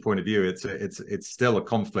commercial point of view, it's still a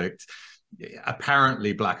conflict.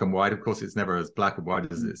 apparently black and white. Of course, it's never as black and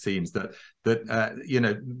white as it seems.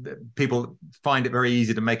 People find it very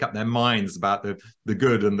easy to make up their minds about the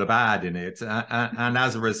good and the bad in it, and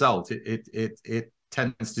as a result, it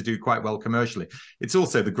tends to do quite well commercially. It's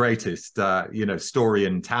also the greatest, story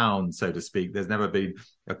in town, so to speak. There's never been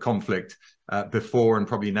a conflict before, and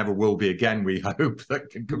probably never will be again, we hope, that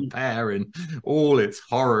can compare in all its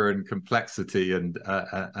horror and complexity and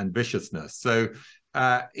viciousness. So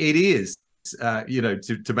it is,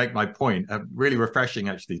 to make my point, really refreshing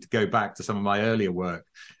actually to go back to some of my earlier work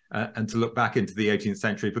and to look back into the 18th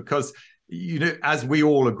century, because as we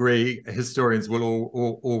all agree, historians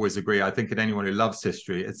will always agree, I think, and anyone who loves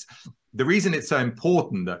history, it's the reason it's so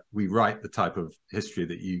important that we write the type of history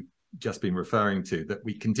that you just been referring to, that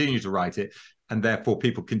we continue to write it, and therefore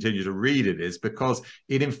people continue to read it, is because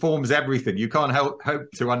it informs everything. You can't hope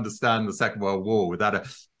to understand the Second World War without a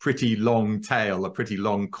pretty long tale, a pretty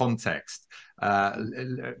long context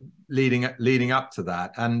leading up to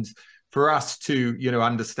that. And for us to,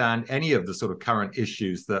 understand any of the sort of current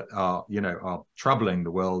issues that are troubling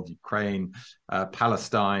the world, Ukraine,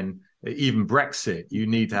 Palestine, even Brexit, you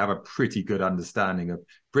need to have a pretty good understanding of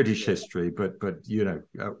British history, but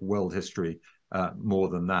world history more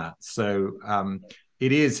than that. So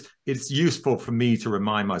it's useful for me to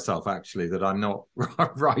remind myself actually that I'm not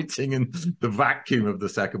writing in the vacuum of the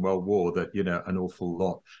Second World War, that an awful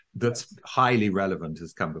lot that's highly relevant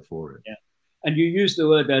has come before it. Yeah. And you used the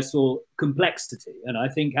word there, Saul, complexity. And I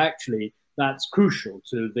think actually that's crucial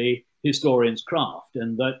to the historian's craft,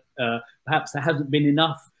 and that perhaps there hasn't been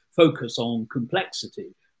enough focus on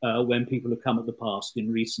complexity when people have come at the past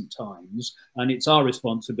in recent times. And it's our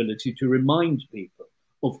responsibility to remind people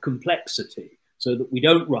of complexity so that we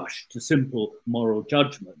don't rush to simple moral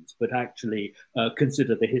judgments, but actually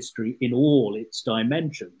consider the history in all its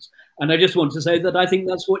dimensions. And I just want to say that I think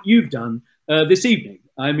that's what you've done this evening.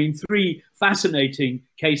 I mean, 3 fascinating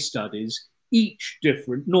case studies, each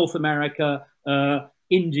different: North America,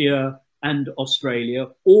 India, and Australia,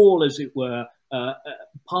 all, as it were,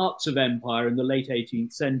 parts of empire in the late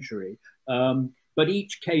 18th century, but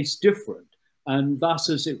each case different. And thus,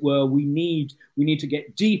 as it were, we need to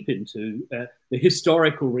get deep into the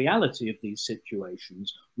historical reality of these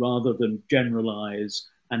situations rather than generalize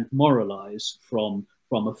and moralize from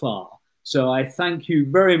afar. So I thank you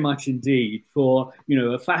very much indeed for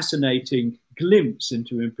a fascinating glimpse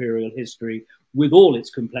into imperial history with all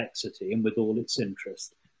its complexity and with all its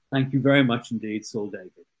interest. Thank you very much indeed, Saul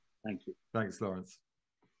David. Thank you. Thanks, Lawrence.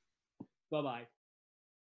 Bye-bye.